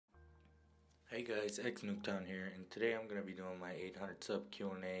Hey guys, X Nuketown here, and today I'm going to be doing my 800 sub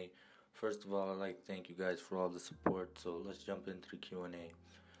Q&A. First of all, I'd like to thank you guys for all the support, so let's jump into the Q&A.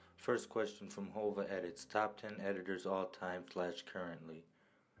 First question from HoVa Edits, top 10 editors all time / currently.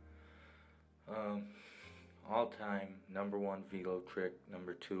 All time, number 1 Velo Trick,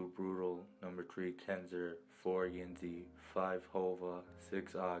 number 2 Brutal, number 3 Kenzer, 4 Yinzi, 5 HoVa,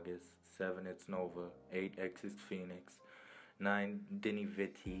 6 August, 7 It's Nova, 8 Exist Phoenix, 9 Denny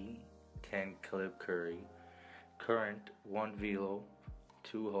Vitti, 10 Caleb Curry. Current 1 Velo,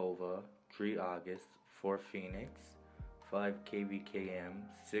 2 HoVa, 3 August, 4 Phoenix, 5 KVKM,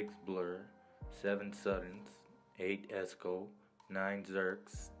 6 Blur, 7 Suddens, 8 Esco, 9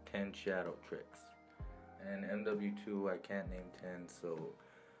 Zerks, 10 Shadow Tricks. And MW2 I can't name 10, so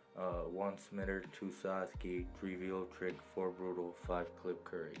 1 Smitter, 2 Sasuke, 3 Velo Trick, 4 Brutal, 5 Caleb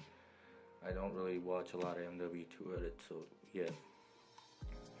Curry. I don't really watch a lot of MW2 edits, so yeah.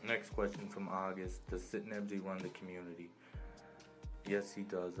 Next question from August, does Sitnebsy run the community? Yes, he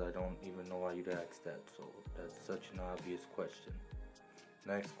does. I don't even know why you'd ask that, so that's such an obvious question.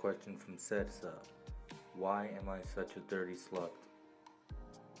 Next question from Setsa, why am I such a dirty slut?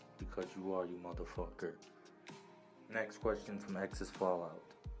 Because you are, you motherfucker. Next question from X's Fallout,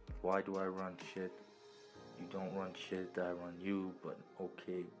 why do I run shit? You don't run shit, I run you, but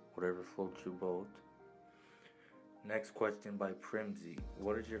okay, whatever floats your boat. Next question by Primzy.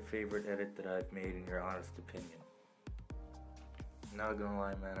 What is your favorite edit that I've made in your honest opinion? Not gonna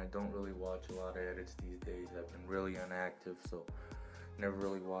lie, man, I don't really watch a lot of edits these days. I've been really inactive, so never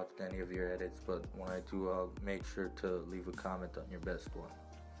really watched any of your edits, but when I do, I'll make sure to leave a comment on your best one.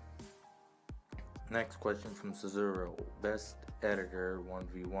 Next question from Cesaro. Best editor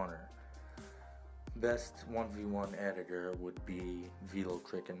 1v1er. Best 1v1 editor would be Velo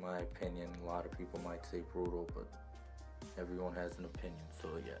Trick in my opinion. A lot of people might say Brutal, but everyone has an opinion, so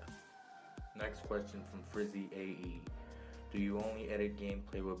yeah. Next question from Frizzy AE. Do you only edit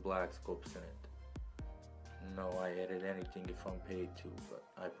gameplay with black scopes in it? No, I edit anything if I'm paid to, but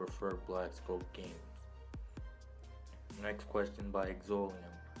I prefer black scope games. Next question by Exolium.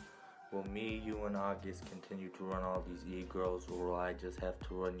 Will me, you, and August continue to run all these e-girls, or will I just have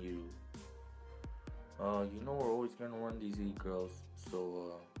to run you? You know we're always gonna run these e-girls,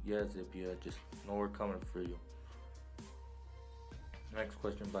 so yeah, Zipia, just know we're coming for you. Next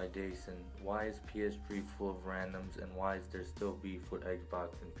question by Dason. Why is PS3 full of randoms, and why is there still beef with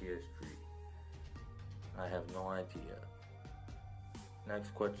Xbox and PS3? I have no idea.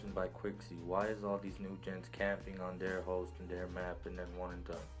 Next question by Quixie. Why is all these new gens camping on their host and their map and then one and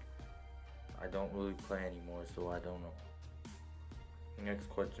done? I don't really play anymore, so I don't know. Next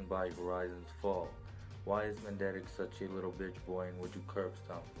question by Horizons Fall. Why is Mendetic such a little bitch boy, and would you curb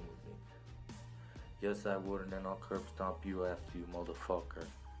stomp him with me? Yes, I would, and then I'll curb stomp you after, you motherfucker.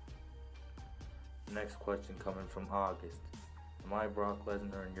 Next question coming from August. Am I Brock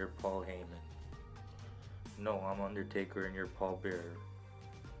Lesnar and you're Paul Heyman? No, I'm Undertaker and you're Paul Bearer.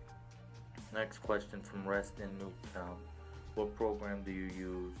 Next question from Rest in Nuketown. What program do you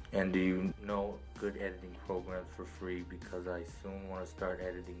use, and do you know good editing programs for free, because I soon want to start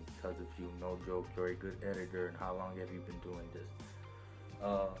editing because of you. No joke, you're a good editor, and how long have you been doing this?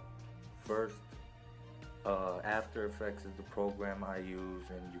 First, After Effects is the program I use,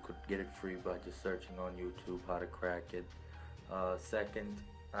 and you could get it free by just searching on YouTube how to crack it. Second,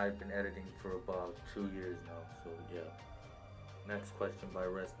 I've been editing for about 2 years now, so yeah. Next question by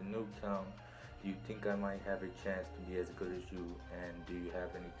Rest in Nuketown. Do you think I might have a chance to be as good as you, and do you have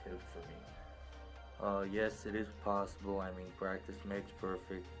any tips for me? Yes, it is possible. I mean, practice makes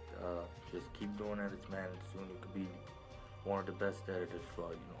perfect. Just keep doing edits, man, and soon you could be one of the best editors for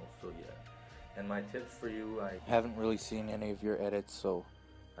all you know, so yeah. And my tips for you, I haven't really seen any of your edits, so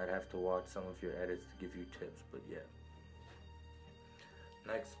I'd have to watch some of your edits to give you tips, but yeah.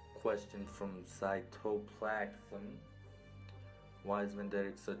 Next question from Cytoplasm. Why is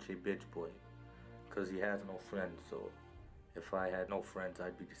Vendetic such a bitch boy? Because he has no friends, so if I had no friends,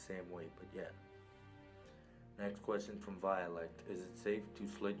 I'd be the same way, but yeah. Next question from Violet. Is it safe to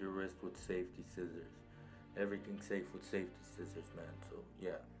slit your wrist with safety scissors? Everything's safe with safety scissors, man, so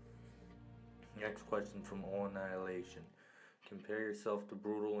yeah. Next question from O Annihilation. Compare yourself to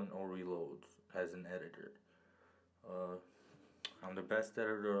Brutal and O Reloads as an editor. I'm the best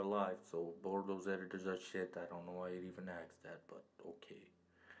editor alive, so both of those editors are shit. I don't know why you'd even ask that, but okay.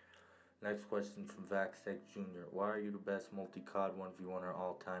 Next question from Vextrys Jr. Why are you the best multi-COD 1v1er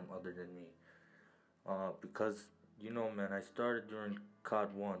all time other than me? Because, you know, man, I started during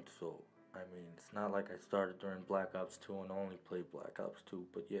COD 1, so, I mean, it's not like I started during Black Ops 2 and only played Black Ops 2,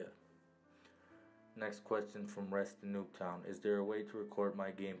 but yeah. Next question from Rest in Nuketown. Is there a way to record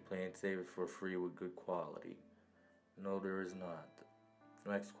my gameplay and save it for free with good quality? No, there is not.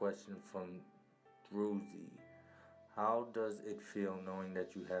 Next question from Druzy. How does it feel knowing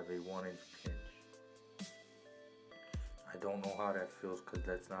that you have a 1-inch pinch? I don't know how that feels because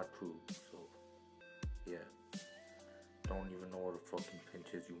that's not true. So, yeah. Don't even know what a fucking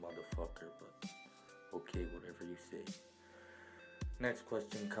pinch is, you motherfucker. But, okay, whatever you say. Next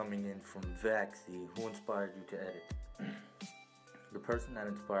question coming in from Vextrys. Who inspired you to edit? The person that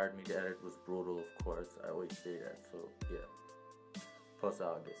inspired me to edit was Brutal, of course. I always say that, so yeah. Plus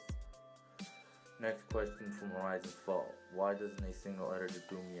August. Next question from Horizon Fall. Why doesn't a single editor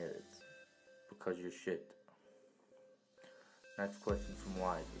do me edits? Because you're shit. Next question from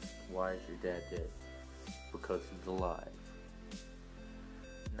Wise. Why is your dad dead? Because he's alive.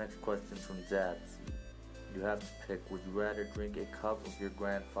 Next question from Zabsy. You have to pick, would you rather drink a cup of your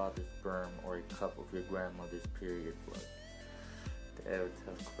grandfather's sperm or a cup of your grandmother's period blood? Damn,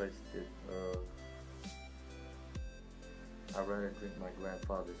 tough question. I'd rather drink my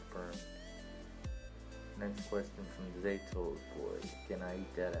grandfather's sperm. Next question from Zayto's boy. Can I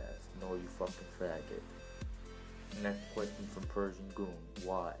eat that ass? No, you fucking faggot. Next question from Persian Goon.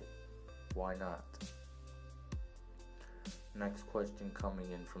 Why? Why not? Next question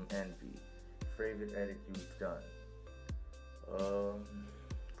coming in from Envy. Favorite edit you've done?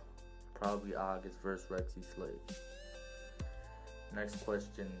 Probably August vs. Rexy Slade. Next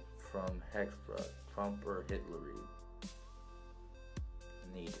question from Hextra. Trump or Hitler?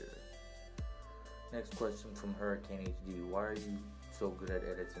 Neither. Next question from Hurricane HD. Why are you so good at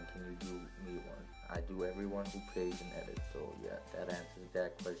edits and can you do me one? I do everyone who pays an edit. So yeah, that answers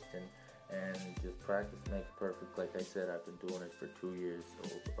that question. And just practice makes perfect. Like I said, I've been doing it for 2 years,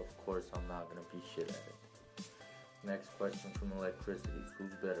 so of course I'm not going to be shit at it. Next question from Electricities.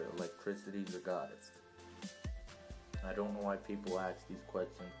 Who's better, Electricities or Goddess? I don't know why people ask these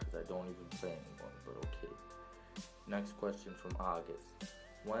questions because I don't even play anymore, but okay. Next question from August.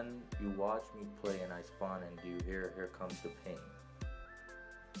 When you watch me play and I spawn in, do you hear Here Comes the Pain?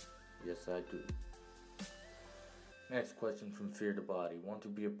 Yes, I do. Next question from Fear the Body. Want to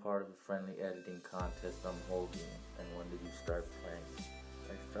be a part of a friendly editing contest I'm holding, and when did you start playing?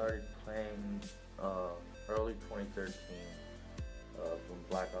 I started playing early 2013 when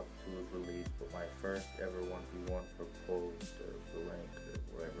Black Ops 2 was released, but my first ever 1v1 for Post or for Rank or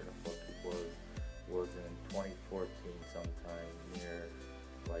whatever the fuck it was in 2014 sometime near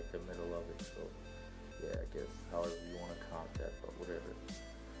like the middle of it, so yeah, I guess however you want to count that, but whatever.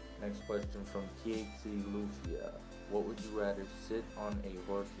 Next question from THC Lucia. What would you rather, sit on a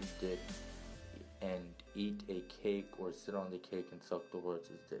horse's dick and eat a cake, or sit on the cake and suck the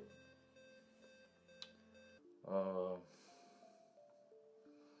horse's dick?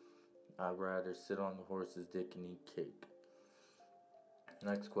 I'd rather sit on the horse's dick and eat cake.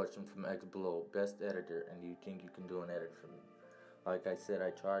 Next question from X Below. Best editor, and do you think you can do an edit for me? Like I said,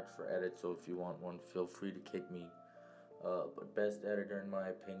 I charge for edits, so if you want one, feel free to kick me. But best editor in my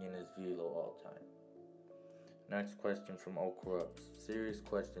opinion is Velo all time. Next question from O'Corrupts. Serious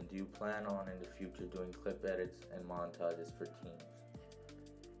question. Do you plan on in the future doing clip edits and montages for teams?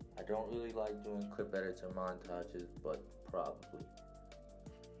 I don't really like doing clip edits or montages, but probably.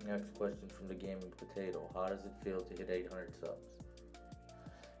 Next question from the Gaming Potato. How does it feel to hit 800 subs?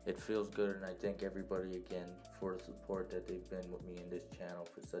 It feels good, and I thank everybody again for the support that they've been with me in this channel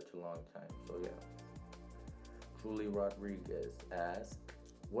for such a long time. So yeah. Truly Rodriguez asked,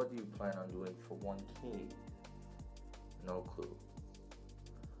 what do you plan on doing for 1K? No clue.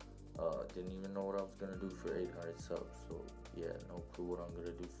 Didn't even know what I was gonna do for 800 subs, so yeah, no clue what I'm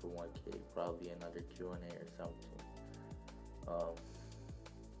gonna do for 1K. Probably another QnA or something.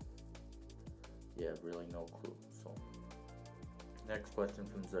 Yeah, really no clue. So next question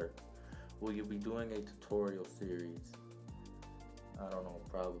from Zerk. Will you be doing a tutorial series? I don't know,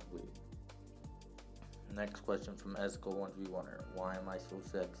 probably. Next question from Esco1v1er. Why am I so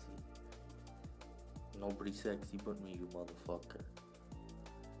sexy? Nobody sexy but me, you motherfucker.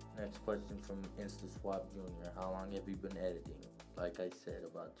 Next question from InstaSwap Jr. How long have you been editing? Like I said,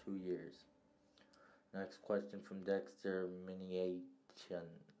 about 2 years. Next question from Dexter Miniation.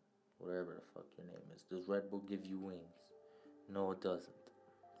 Whatever the fuck your name is. Does Red Bull give you wings? No, it doesn't.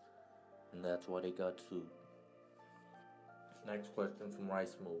 And that's why they got sued. Next question from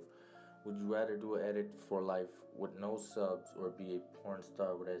Rice Move. Would you rather do an edit for life with no subs or be a porn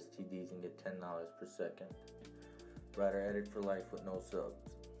star with STDs and get $10 per second? Rather edit for life with no subs.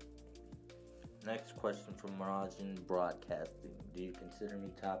 Next question from Marajin Broadcasting. Do you consider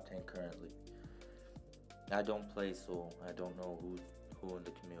me top 10 currently? I don't play, so I don't know who's who in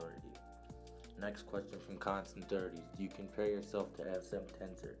the community. Next question from Constant 30s. Do you compare yourself to SM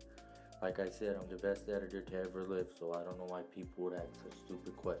Tensor? Like I said, I'm the best editor to ever live, so I don't know why people would ask such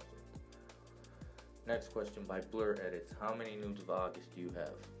stupid questions. Next question by Blur Edits. How many nudes of August do you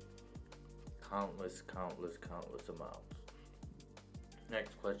have? Countless amounts.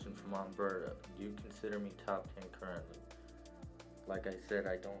 Next question from Umberta. Do you consider me top 10 currently? Like I said,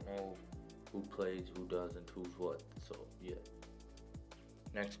 I don't know who plays, who doesn't, who's what, so yeah.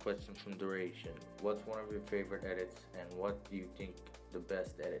 Next question from Duration. What's one of your favorite edits, and what do you think the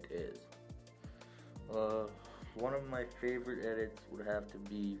best edit is? One of my favorite edits would have to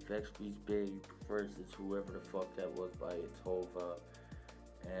be Vextrys Babe versus whoever the fuck that was by its HoVa.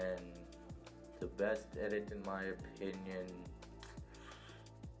 And the best edit in my opinion,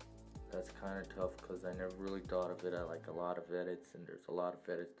 that's kind of tough because I never really thought of it. I like a lot of edits, and there's a lot of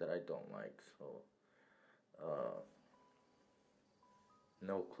edits that I don't like, so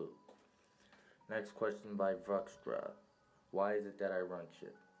no clue. Next question by Vextrys. Why is it that I run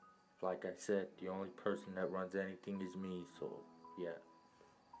shit? Like I said, the only person that runs anything is me, so yeah.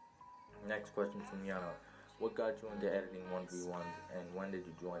 Next question from Yana. What got you into editing 1v1s, and when did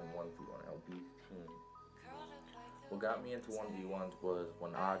you join 1v1 LB's team? What got me into 1v1s was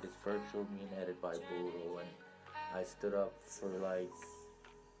when August first showed me an edit by Brutal, and I stood up for like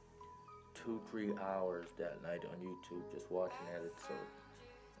 2-3 hours that night on YouTube just watching edits,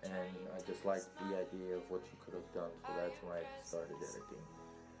 and I just liked the idea of what you could have done, so that's when I started editing.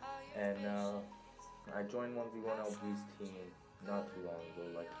 And I joined 1v1 LB's team not too long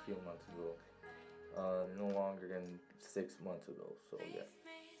ago, like a few months ago. No longer than 6 months ago, so yeah.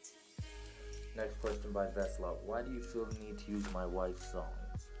 Next question by Vesla. Why do you feel the need to use my wife's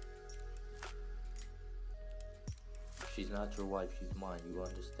songs? She's not your wife, she's mine, you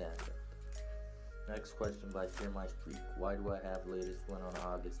understand that. Next question by Fear My Streak. Why do I have latest win on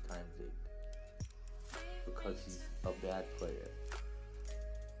August ×8? Because he's a bad player.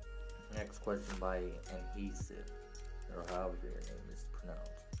 Next question by Anhesive, or however your name is pronounced.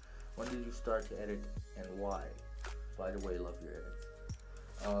 When did you start to edit and why? By the way, love your edits.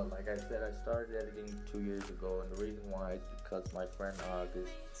 Like I said, I started editing 2 years ago, and the reason why is because my friend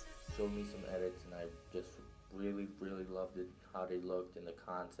August showed me some edits, and I just really loved it, how they looked, and the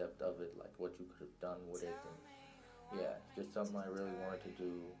concept of it, like what you could have done with it, and yeah, just something I really wanted to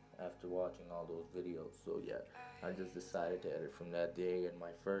do after watching all those videos. So yeah, I just decided to edit from that day, and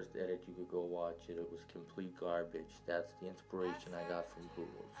my first edit, you could go watch it, it was complete garbage. That's the inspiration I got from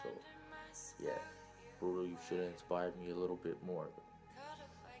Brutal, so yeah, Brutal, you should have inspired me a little bit more.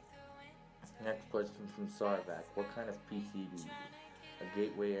 Next question from Sarvac. What kind of PC do you use? A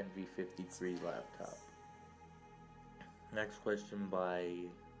Gateway NV53 laptop. Next question by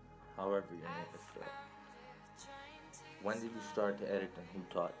however your name is spelled. When did you start to edit, and who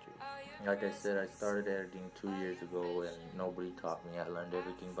taught you? Like I said, I started editing 2 years ago, and nobody taught me. I learned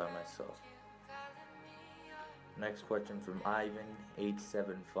everything by myself. Next question from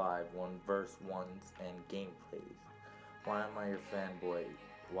Ivan875. Verse 1s and gameplays. Why am I your fanboy?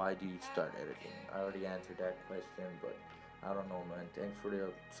 Why do you start editing? I already answered that question, but I don't know, man. Thanks for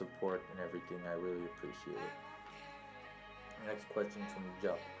the support and everything. I really appreciate it. Next question from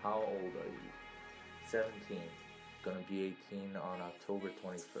Jeff. How old are you? 17. Gonna be 18 on October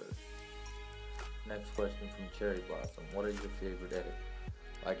 21st. Next question from Cherry Blossom. What is your favorite edit?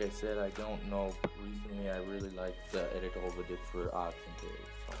 Like I said, I don't know. Recently, I really liked the edit HoVa did for Oxentary,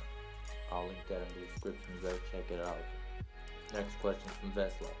 so I'll link that in the description. You guys check it out. Next question from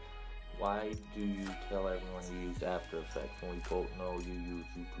Vesla. Why do you tell everyone you use After Effects when we both know you use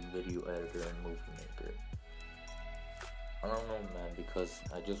YouTube Video Editor and Movie Maker? I don't know, man, because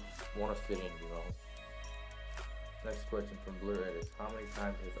I just want to fit in, you know. Next question from Blur Edits. How many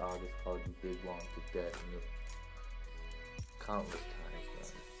times has August called you Big Long to death? Countless times, man.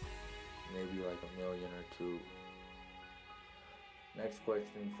 Maybe like 1 million or 2. Next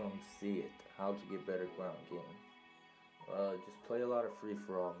question from See It. How to get better ground game? Just play a lot of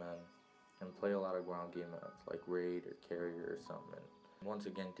free-for-all, man. And play a lot of ground game maps like Raid or Carrier or something. Once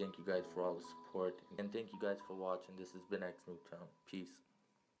again, thank you guys for all the support. And thank you guys for watching. This has been X Newtown. Peace.